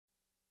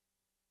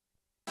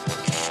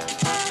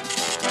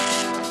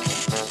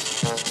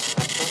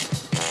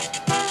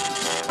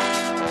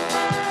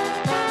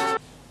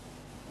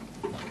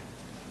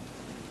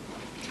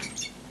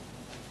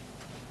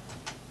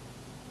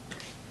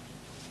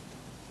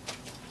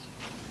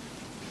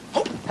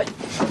Hey.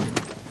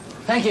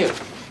 Thank you.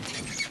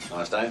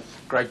 Nice day.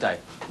 Great day.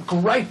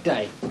 Great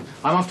day.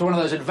 I'm off to one of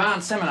those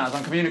advanced seminars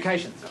on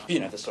communications. You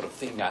know, the sort of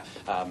thing,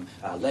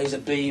 laser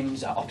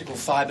beams, optical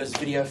fibres,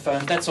 video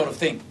phones, that sort of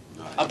thing.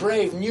 Nice. A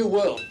brave new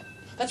world.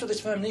 That's what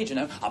this firm needs, you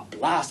know, a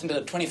blast into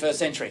the 21st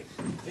century.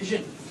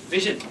 Vision,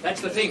 vision,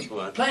 that's the thing.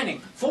 What? Planning,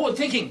 forward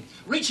thinking,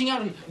 reaching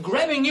out and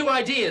grabbing new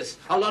ideas.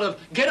 A lot of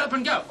get up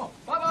and go. Oh,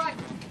 bye-bye.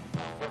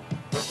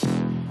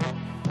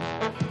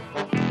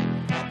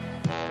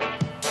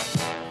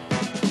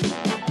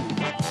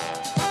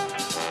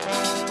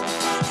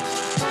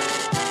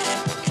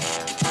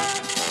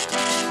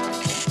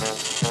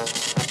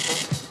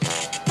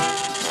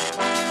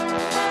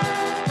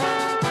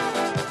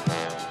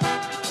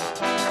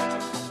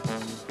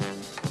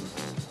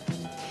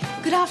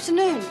 Good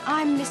afternoon.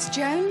 I'm Miss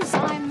Jones.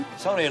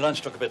 Sorry your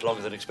lunch took a bit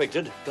longer than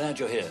expected. Glad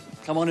you're here.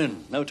 Come on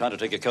in. No time to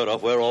take your coat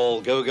off. We're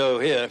all go-go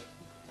here.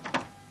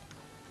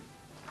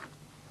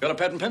 Got a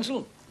pad and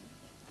pencil?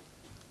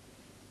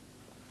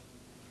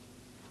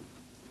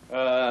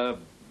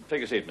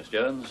 Take a seat, Miss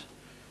Jones.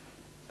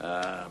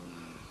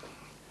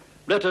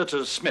 Letter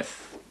to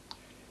Smith.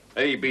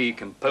 AB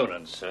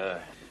Components.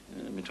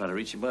 I've been trying to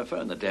reach him by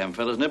phone. The damn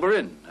fellow's never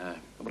in. I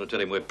want to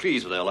tell him we're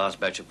pleased with our last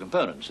batch of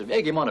components.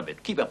 Egg him on a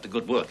bit. Keep up the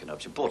good work, you know.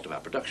 It's important to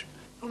our production.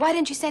 Why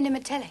don't you send him a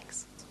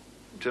Telex?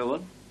 Till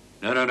what?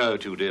 No.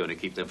 Too dear to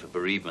keep them for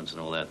bereavements and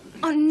all that.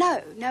 Oh,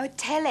 no, a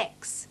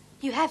Telex.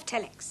 You have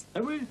Telex.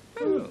 Have we?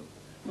 Oh.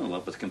 Well,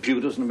 what with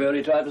computers and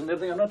variety types and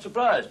everything, I'm not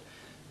surprised.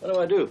 What do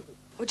I do?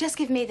 Well, just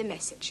give me the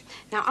message.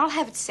 Now, I'll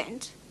have it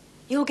sent.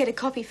 You'll get a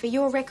copy for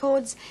your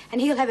records, and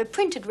he'll have a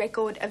printed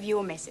record of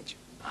your message.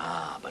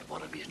 Ah, but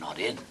what if he's not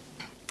in?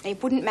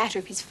 It wouldn't matter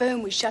if his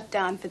phone was shut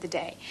down for the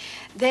day.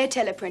 Their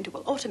Teleprinter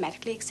will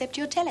automatically accept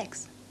your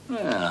Telex.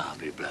 Well, I'll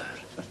be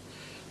blowed.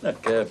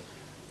 Look, have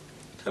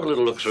a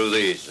little look through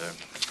these.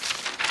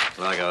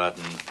 Well, I go out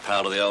and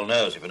powder the old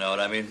nose, if you know what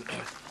I mean.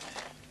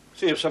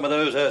 See if some of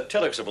those are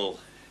Telexable.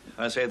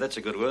 I say that's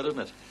a good word, isn't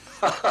it?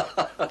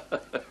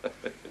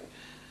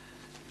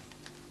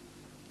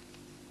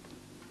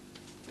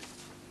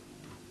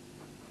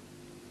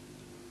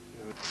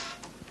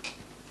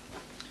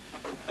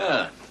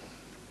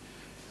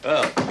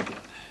 Well,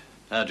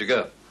 how'd you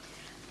go?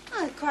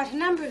 Oh, quite a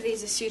number of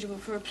these are suitable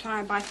for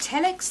replying by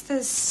Telex.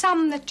 There's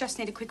some that just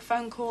need a quick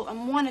phone call,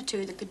 and one or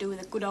two that could do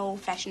with a good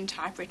old-fashioned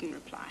typewritten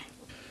reply.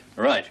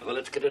 Right, well,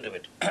 let's get into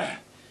it.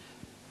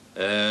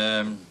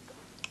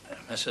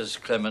 Messrs.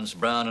 Clements,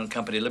 Brown and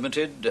Company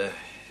Limited,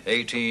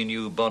 18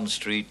 New Bond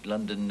Street,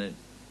 London.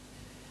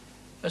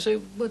 I say,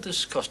 would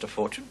this cost a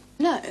fortune?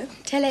 No,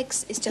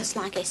 Telex is just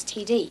like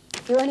STD.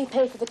 You only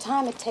pay for the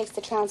time it takes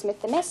to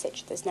transmit the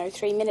message. There's no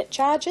 3-minute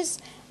charges,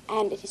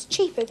 and it is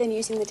cheaper than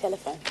using the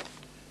telephone.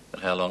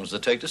 But how long does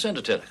it take to send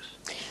a Telex?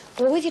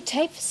 Well, with your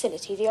tape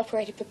facility, the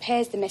operator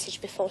prepares the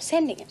message before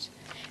sending it.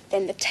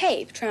 Then the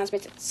tape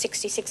transmits at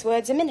 66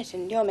 words a minute,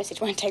 and your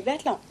message won't take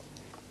that long.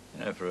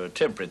 You know, for a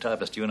temporary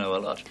typist, you know a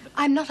lot.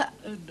 I'm not a...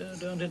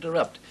 Don't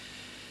interrupt.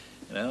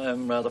 You know,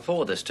 I'm rather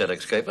for this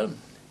Telex caper,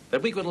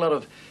 but we've got a lot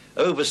of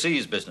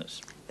overseas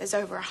business. There's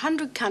over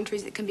 100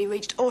 countries that can be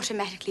reached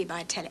automatically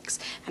by Telex,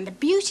 and the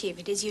beauty of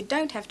it is you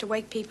don't have to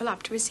wake people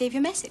up to receive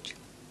your message.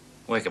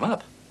 Wake them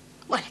up?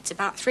 Well, it's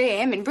about 3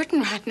 a.m. in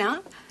Britain right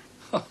now.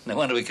 Oh, no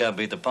wonder we can't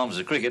beat the Poms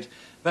at cricket.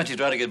 Fancy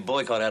trying to get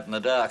boycott out in the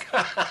dark.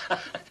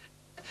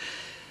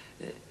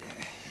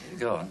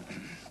 Go on.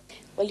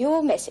 Well,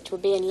 your message will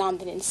be in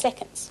London in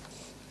seconds.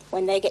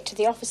 When they get to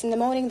the office in the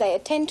morning, they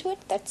attend to it.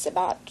 That's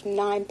about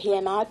 9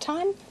 p.m. our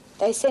time.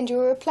 They send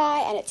you a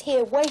reply, and it's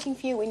here waiting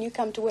for you when you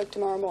come to work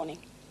tomorrow morning.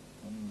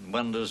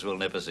 Wonders will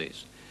never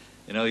cease.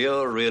 You know,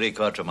 you're really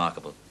quite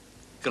remarkable.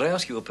 Could I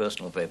ask you a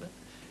personal favour?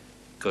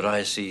 Could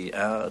I see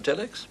our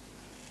Telex?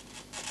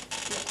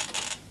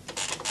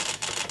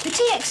 The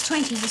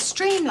TX20 is a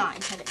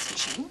streamlined Telex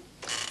machine.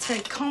 It's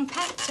very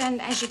compact, and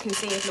as you can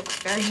see, it looks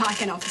very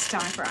like an office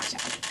typewriter.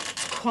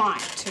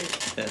 Quiet, too.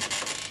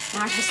 Yes.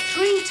 Now, it has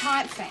 3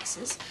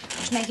 typefaces,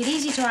 which make it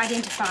easy to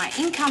identify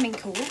incoming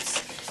calls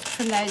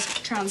from those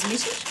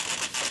transmitted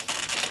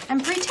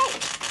and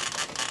pre-taped.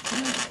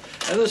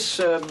 Now,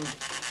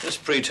 this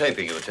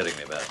pre-taping you were telling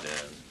me about,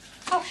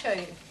 I'll show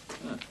you.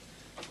 Huh.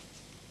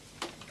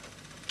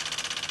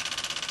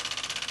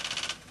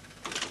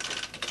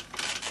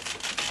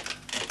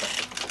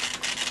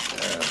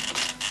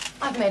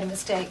 I've made a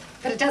mistake,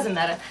 but it doesn't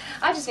matter.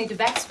 I just need to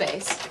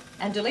backspace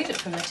and delete it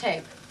from the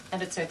tape,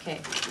 and it's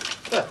okay.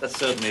 Well, that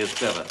certainly is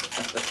clever.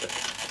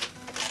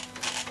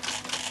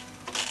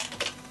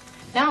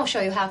 Now I'll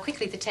show you how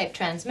quickly the tape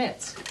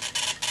transmits.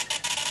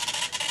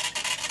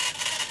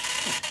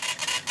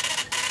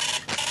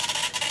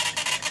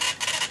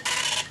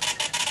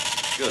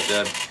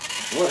 Good.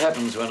 What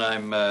happens when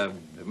I'm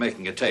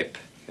making a tape?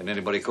 Can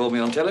anybody call me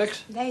on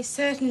Telex? They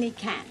certainly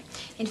can.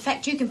 In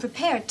fact, you can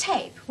prepare a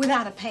tape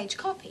without a page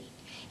copy.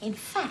 In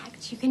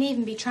fact, you can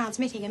even be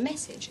transmitting a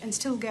message and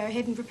still go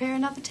ahead and prepare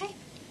another tape.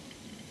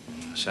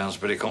 Sounds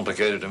pretty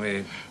complicated to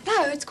me.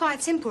 No, it's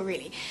quite simple,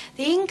 really.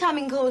 The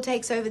incoming call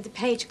takes over the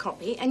page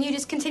copy, and you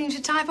just continue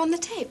to type on the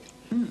tape.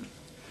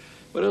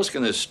 What else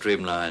can this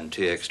streamlined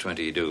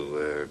TX20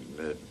 do?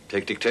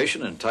 Take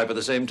dictation and type at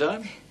the same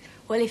time?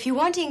 Well, if you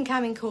want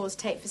incoming calls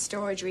taped for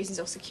storage reasons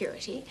or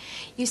security,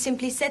 you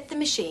simply set the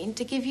machine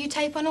to give you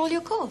tape on all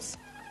your calls.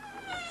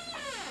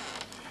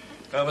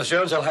 Well, Miss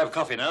Jones, I'll have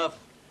coffee now.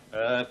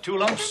 2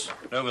 lumps,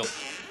 no milk.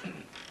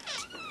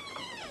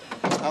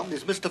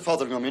 Is Mr.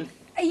 Fotheringham in?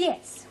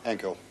 Yes.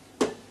 Thank you.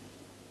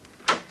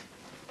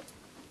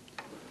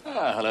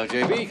 Hello,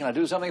 JB. Can I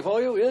do something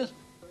for you, yes?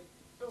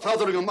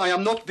 Fotheringham, I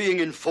am not being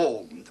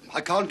informed.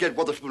 I can't get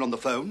Wotherspoon on the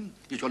phone.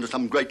 He's gone to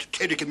some great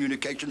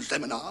telecommunications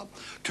seminar.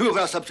 2 of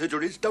our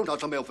subsidiaries don't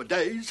answer mail for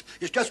days.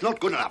 It's just not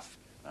good enough.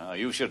 Oh,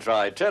 you should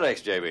try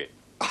Telex, JB.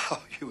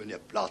 Oh, you and your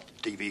blood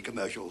TV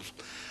commercials.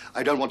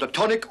 I don't want a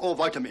tonic or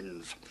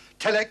vitamins.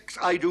 Telex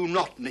I do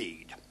not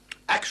need.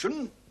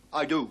 Action,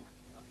 I do.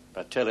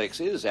 But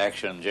Telex is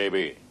action,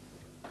 JB.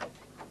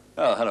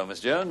 Oh, hello, Miss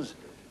Jones.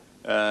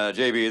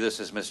 JB, this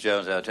is Miss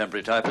Jones, our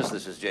temporary typist.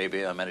 This is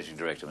JB, our managing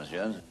director, Miss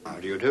Jones. How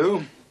do you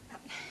do?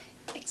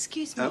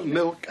 Excuse me.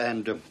 Milk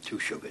and 2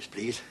 sugars,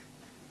 please.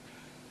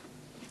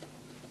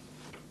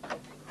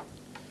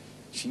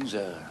 She's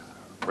a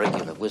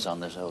regular whiz on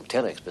this old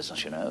Telex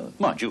business, you know.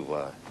 Mind you,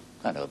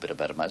 I know a bit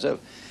about it myself.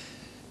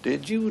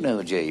 Did you know,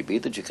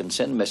 JB, that you can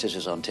send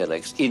messages on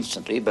Telex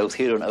instantly, both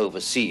here and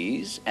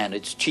overseas, and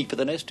it's cheaper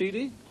than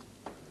STD?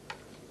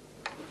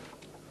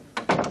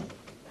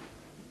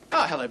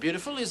 Oh, hello,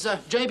 beautiful. Is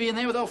JB in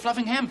there with old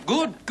Fluffingham?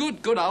 Good,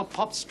 good, good. I'll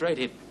pop straight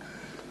in.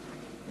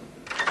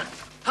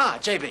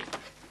 JB.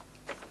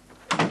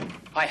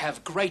 I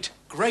have great,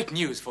 great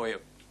news for you.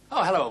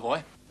 Oh, hello, old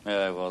boy.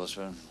 Yeah, well, that's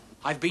right.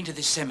 I've been to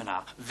this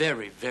seminar.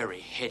 Very,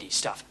 very heady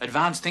stuff.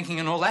 Advanced thinking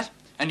and all that.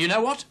 And you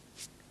know what?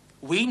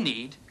 We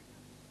need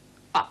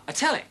a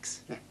Telex.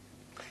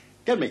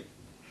 Tell me,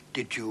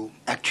 did you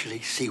actually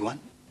see one?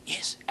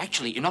 Yes,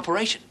 actually in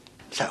operation.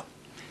 So,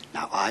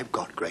 now I've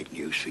got great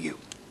news for you.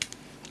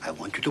 I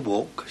want you to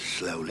walk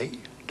slowly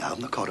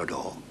down the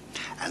corridor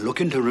and look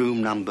into room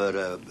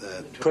number...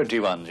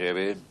 21,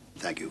 JB.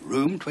 Thank you.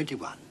 Room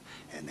 21.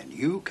 And then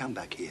you come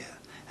back here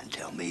and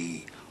tell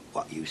me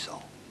what you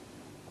saw.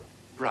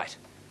 Right.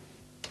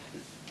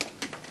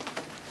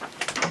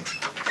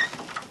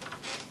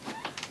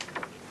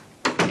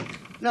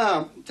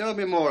 Now, tell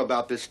me more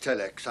about this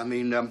Telex. I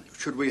mean,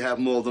 should we have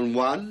more than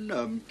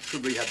one?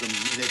 Should we have them in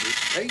every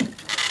state?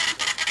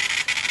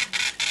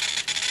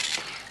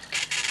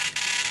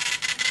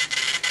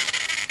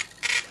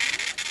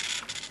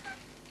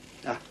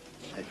 There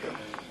you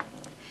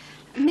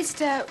go.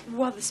 Mr.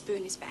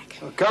 Wotherspoon is back.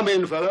 Oh, come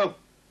in, fellow.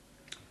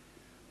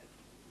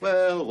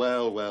 Well,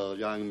 well, well,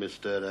 young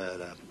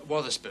Mr.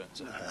 Wotherspoon.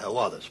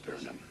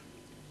 Wotherspoon.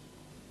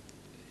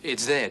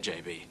 It's there,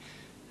 JB.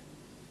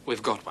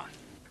 We've got one.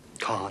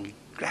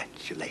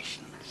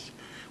 Congratulations.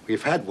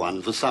 We've had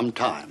one for some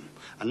time,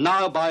 and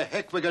now, by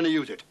heck, we're going to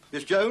use it.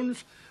 Miss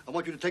Jones, I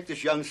want you to take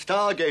this young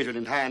stargazer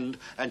in hand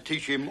and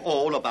teach him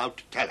all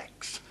about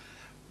Telex.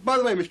 By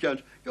the way, Miss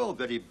Jones, you're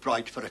very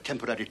bright for a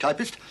temporary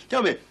typist.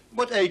 Tell me,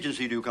 what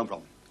agency do you come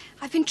from?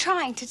 I've been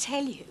trying to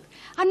tell you.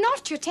 I'm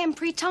not your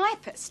temporary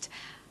typist.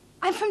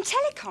 I'm from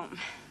Telecom.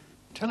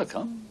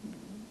 Telecom?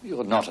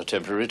 You're not a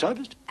temporary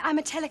typist? I'm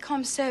a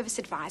Telecom service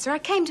advisor. I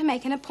came to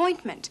make an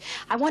appointment.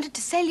 I wanted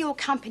to sell your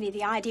company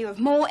the idea of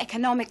more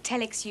economic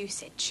Telex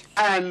usage.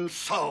 And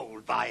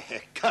sold, by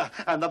heck.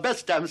 And the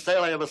best damn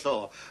sale I ever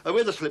saw.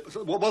 With a slip,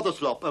 what a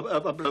slop.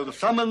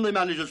 Summon the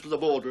managers to the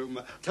boardroom.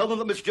 Tell them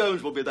that Miss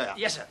Jones will be there.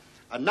 Yes, sir.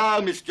 And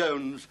now, Miss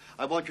Jones,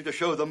 I want you to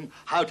show them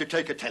how to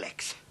take a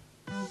Telex.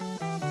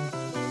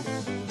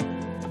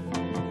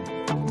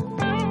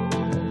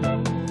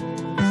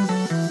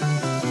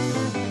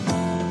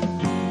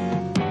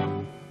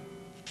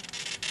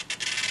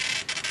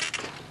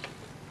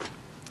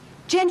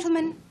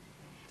 Gentlemen,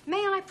 may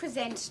I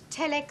present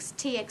Telex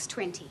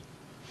TX20,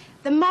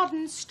 the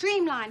modern,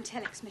 streamlined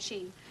Telex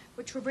machine,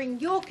 which will bring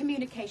your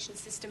communication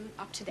system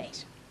up to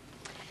date.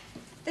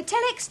 The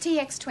Telex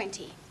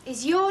TX20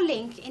 is your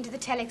link into the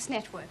Telex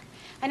network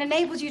and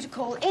enables you to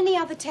call any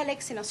other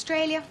Telex in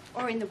Australia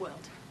or in the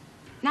world.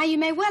 Now, you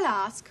may well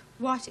ask,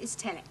 what is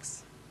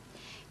Telex?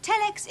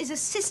 Telex is a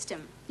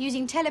system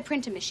using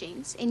Teleprinter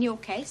machines, in your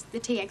case, the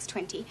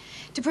TX20,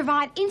 to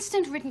provide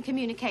instant written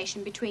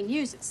communication between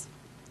users.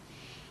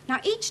 Now,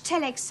 each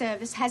Telex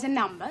service has a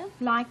number,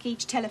 like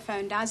each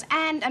telephone does,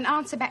 and an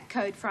answer-back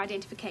code for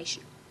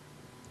identification.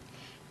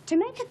 To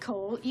make a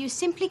call, you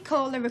simply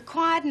call the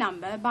required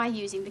number by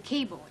using the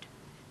keyboard.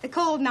 The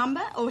called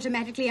number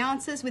automatically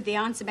answers with the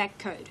answer-back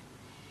code.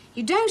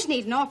 You don't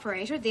need an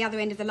operator at the other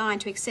end of the line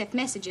to accept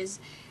messages,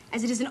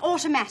 as it is an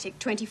automatic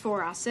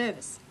 24-hour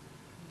service.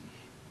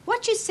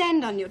 What you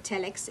send on your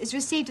Telex is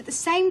received at the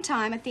same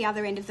time at the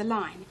other end of the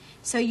line,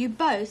 so you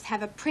both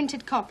have a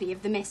printed copy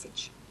of the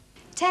message.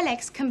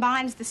 Telex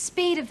combines the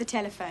speed of the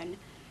telephone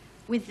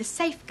with the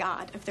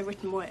safeguard of the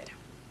written word.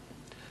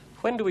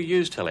 When do we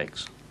use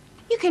Telex?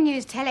 You can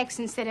use Telex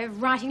instead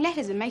of writing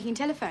letters and making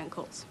telephone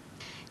calls.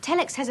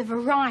 Telex has a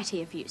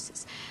variety of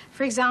uses.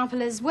 For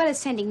example, as well as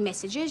sending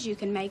messages, you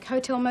can make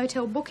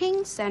hotel-motel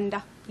bookings and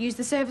use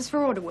the service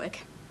for order work.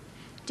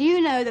 Do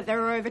you know that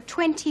there are over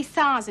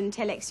 20,000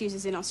 Telex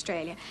users in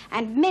Australia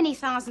and many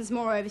thousands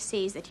more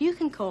overseas that you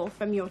can call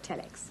from your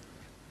Telex?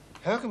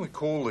 How can we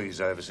call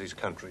these overseas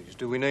countries?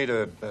 Do we need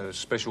a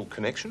special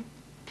connection?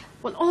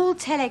 Well, all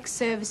Telex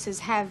services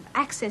have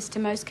access to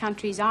most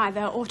countries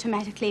either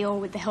automatically or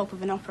with the help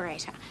of an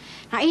operator.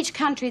 Now, each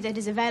country that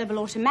is available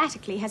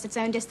automatically has its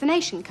own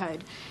destination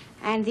code,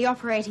 and the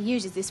operator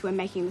uses this when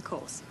making the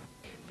calls.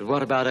 But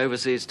what about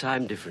overseas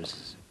time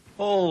differences?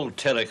 All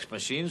Telex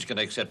machines can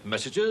accept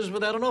messages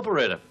without an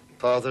operator.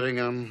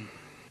 Fotheringham.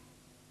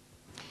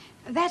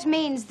 That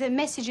means the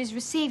message is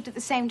received at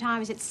the same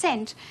time as it's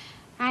sent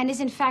and is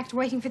in fact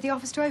waiting for the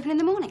office to open in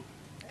the morning.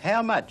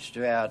 How much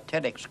do our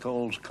Telex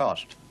calls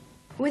cost?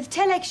 With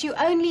Telex, you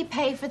only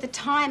pay for the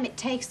time it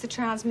takes to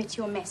transmit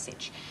your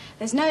message.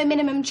 There's no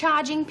minimum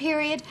charging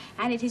period,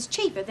 and it is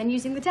cheaper than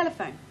using the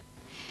telephone.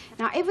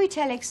 Now, every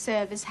Telex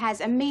service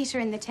has a meter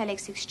in the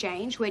Telex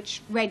exchange,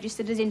 which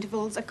registered as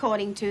intervals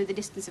according to the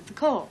distance of the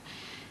call.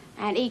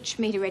 And each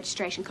meter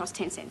registration costs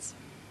 10 cents.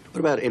 What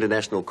about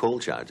international call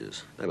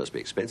charges? They must be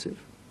expensive.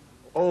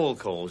 All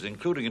calls,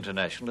 including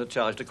international, are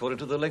charged according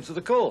to the length of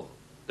the call.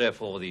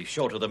 Therefore, the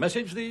shorter the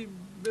message, the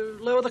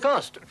lower the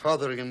cost.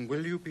 Fotheringham,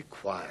 will you be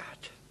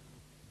quiet?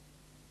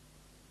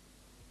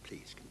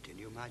 Please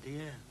continue, my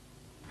dear.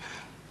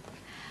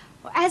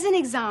 Well, as an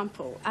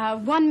example, a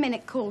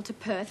 1-minute call to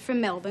Perth from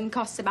Melbourne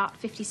costs about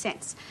 50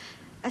 cents.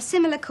 A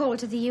similar call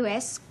to the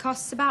US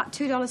costs about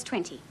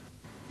 $2.20.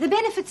 The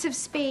benefits of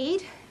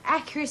speed,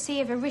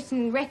 accuracy of a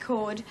written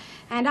record,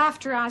 and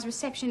after-hours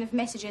reception of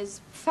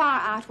messages far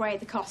outweigh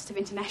the cost of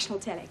international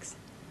Telex.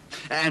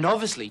 And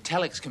obviously,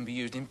 Telex can be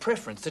used in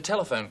preference to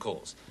telephone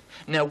calls.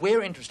 Now,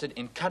 we're interested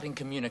in cutting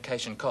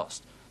communication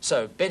costs,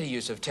 so better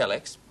use of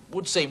Telex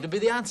would seem to be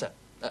the answer.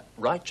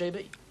 Right,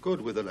 JB? Good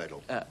with a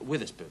ladle.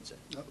 With a spoon, sir.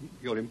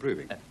 You're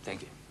improving.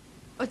 Thank you.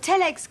 Well,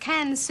 Telex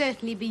can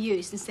certainly be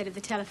used instead of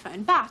the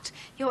telephone, but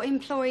your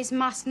employees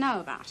must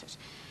know about it.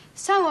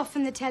 So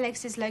often the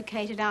Telex is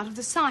located out of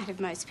the sight of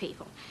most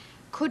people.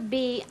 Could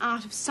be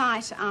out of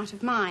sight, out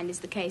of mind is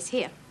the case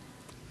here.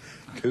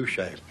 Touche.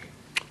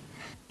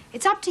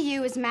 It's up to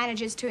you as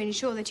managers to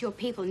ensure that your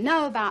people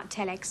know about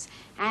Telex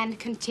and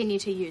continue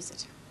to use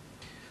it.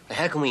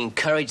 How can we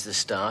encourage the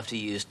staff to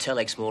use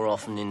Telex more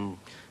often in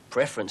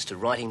preference to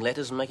writing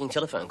letters and making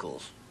telephone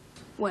calls?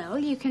 Well,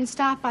 you can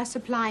start by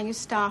supplying your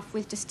staff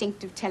with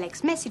distinctive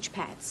Telex message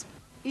pads.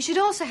 You should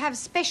also have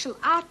special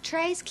out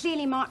trays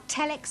clearly marked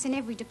Telex in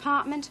every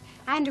department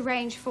and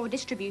arrange for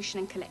distribution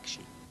and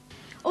collection.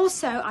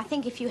 Also, I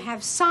think if you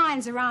have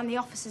signs around the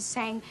offices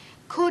saying,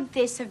 could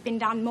this have been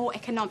done more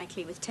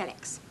economically with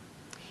Telex?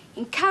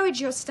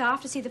 Encourage your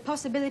staff to see the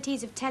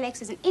possibilities of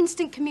Telex as an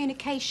instant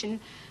communication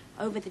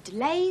over the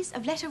delays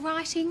of letter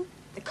writing,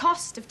 the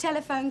cost of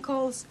telephone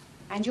calls,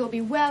 and you'll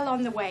be well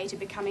on the way to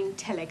becoming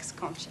Telex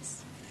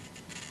conscious.